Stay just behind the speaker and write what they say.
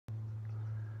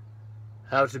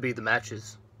How to Be the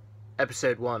Matches,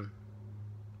 Episode 1.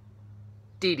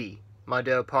 Dee Dee, My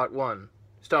Doe Part 1,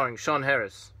 starring Shawn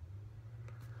Harris.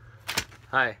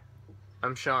 Hi,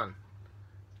 I'm Shawn,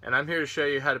 and I'm here to show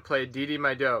you how to play Dee Dee,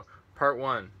 My Doe Part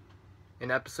 1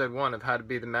 in Episode 1 of How to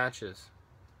Be the Matches.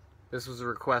 This was a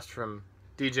request from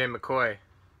DJ McCoy.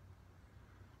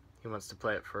 He wants to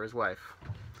play it for his wife.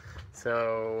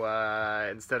 So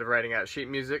instead of writing out sheet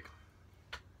music,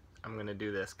 I'm going to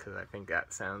do this because I think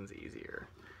that sounds easier.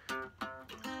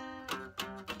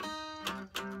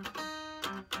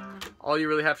 All you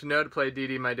really have to know to play Dee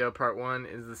Dee, My Doe Part 1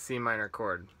 is the C minor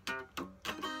chord.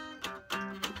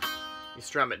 You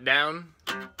strum it down,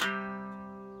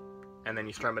 and then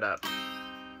you strum it up.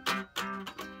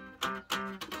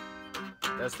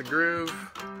 That's the groove,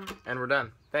 and we're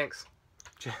done. Thanks.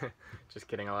 Just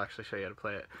kidding, I'll actually show you how to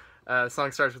play it. The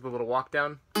song starts with a little walk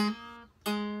down.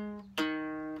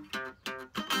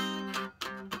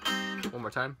 One more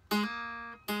time.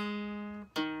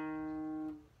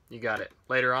 You got it.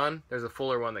 Later on, there's a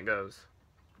fuller one that goes.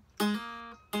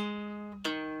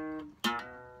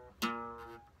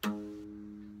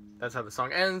 That's how the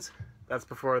song ends. That's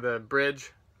before the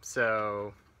bridge,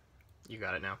 so you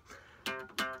got it now.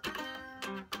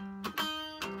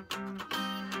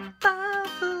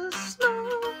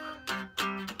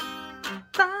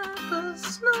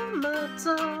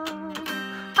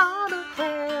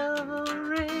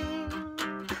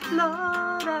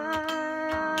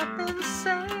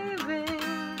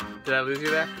 Did I lose you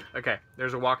there? Okay,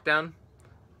 there's a walk down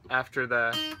after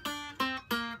the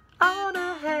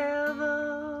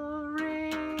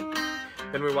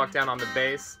then we walk down on the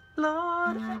bass.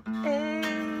 Lord, I've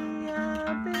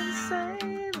been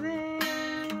saving.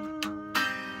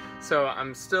 So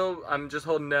I'm just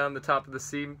holding down the top of the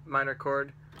C minor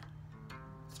chord.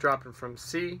 It's dropping from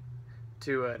C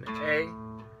to an A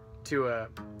to a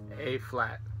A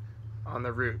flat on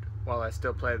the root while I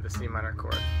still play the C minor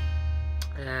chord.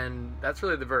 And that's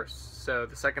really the verse. So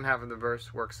the second half of the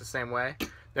verse works the same way.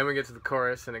 Then we get to the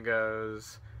chorus and it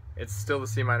goes, it's still the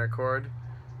C minor chord.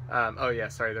 Oh yeah,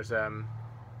 sorry, there's the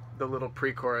little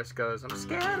pre-chorus goes, I'm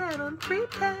scared and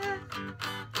unprepared.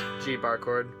 G bar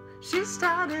chord. She's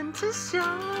starting to show.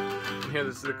 And here,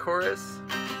 this is the chorus.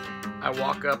 I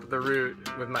walk up the root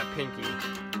with my pinky.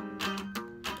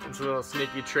 It's a little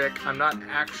sneaky trick. I'm not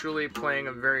actually playing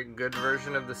a very good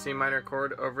version of the C minor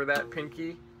chord over that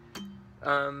pinky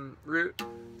root,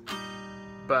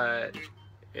 but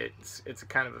it's a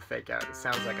kind of a fake out. It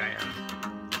sounds like I am.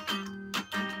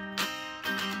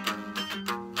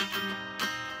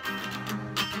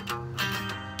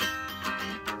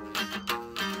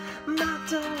 My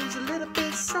doe's a little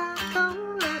bit psycho,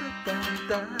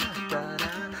 but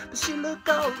she look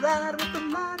alright with the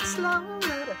lights low,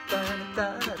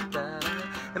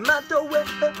 and my doe with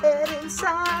her head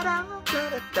inside out.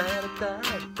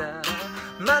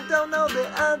 I don't know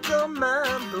that I don't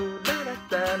mind, boo.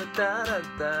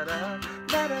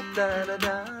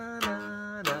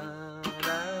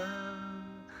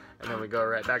 And then we go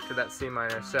right back to that C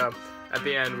minor. So at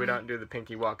the end, we don't do the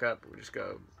pinky walk up. We just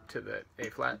go to the A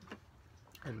flat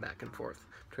and back and forth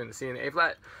between the C and the A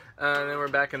flat. And then we're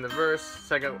back in the verse.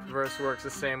 Second verse works the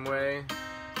same way.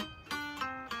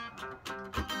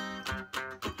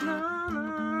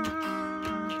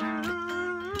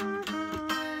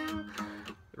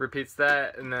 Repeats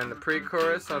that, and then the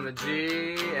pre-chorus on the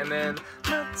G, and then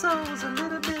my toes a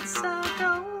little bit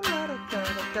psycho.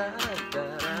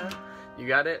 You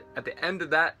got it? At the end of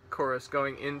that chorus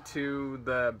going into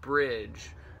the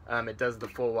bridge, it does the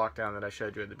full walk down that I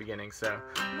showed you at the beginning, so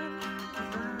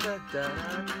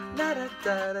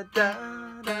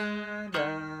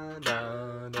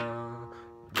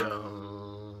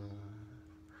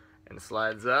and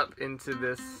slides up into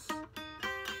this.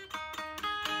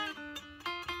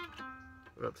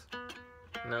 Whoops.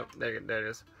 Nope, there it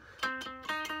is.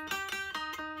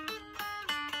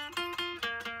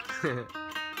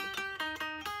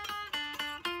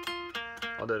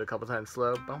 I'll do it a couple times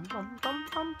slow. Bum, bum, bum,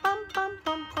 bum, bum, bum,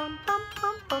 bum, bum, bum,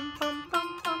 bum, bum,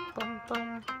 bum, bum, bum,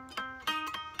 bum.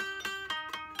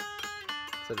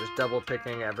 So just double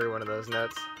picking every one of those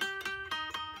notes.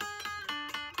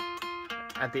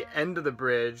 At the end of the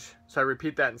bridge, so I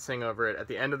repeat that and sing over it. At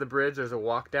the end of the bridge, there's a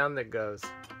walk down that goes.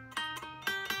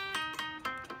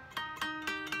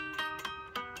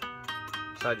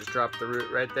 So I just drop the root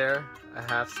right there, a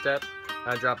half step.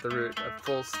 I drop the root a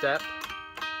full step.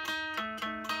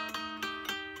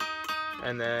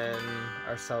 And then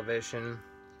our salvation,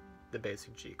 the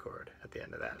basic G chord at the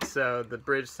end of that. So the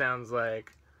bridge sounds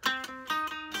like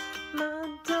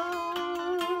my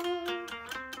doe,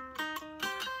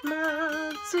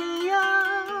 my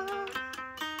dear,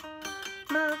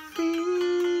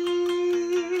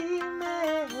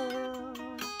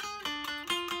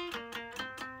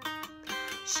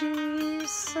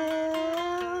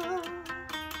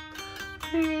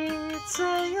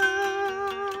 sail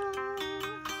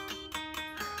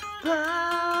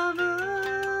by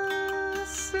the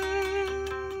sea,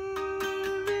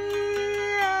 the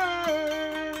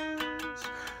edge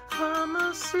from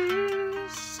a sea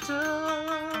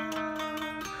storm.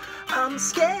 I'm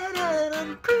scared and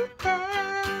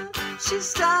unprepared. She's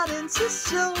starting to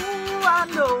show. I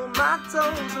know my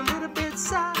toes a little bit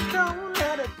psycho.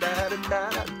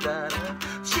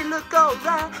 She look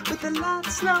alright with the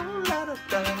lights low.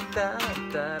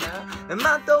 And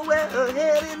my door wear her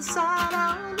head inside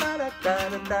out.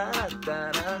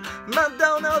 I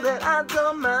don't know that I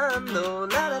don't mind no.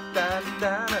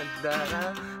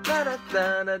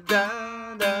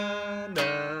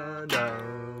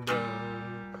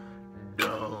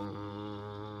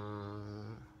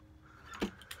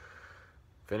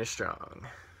 Finish strong.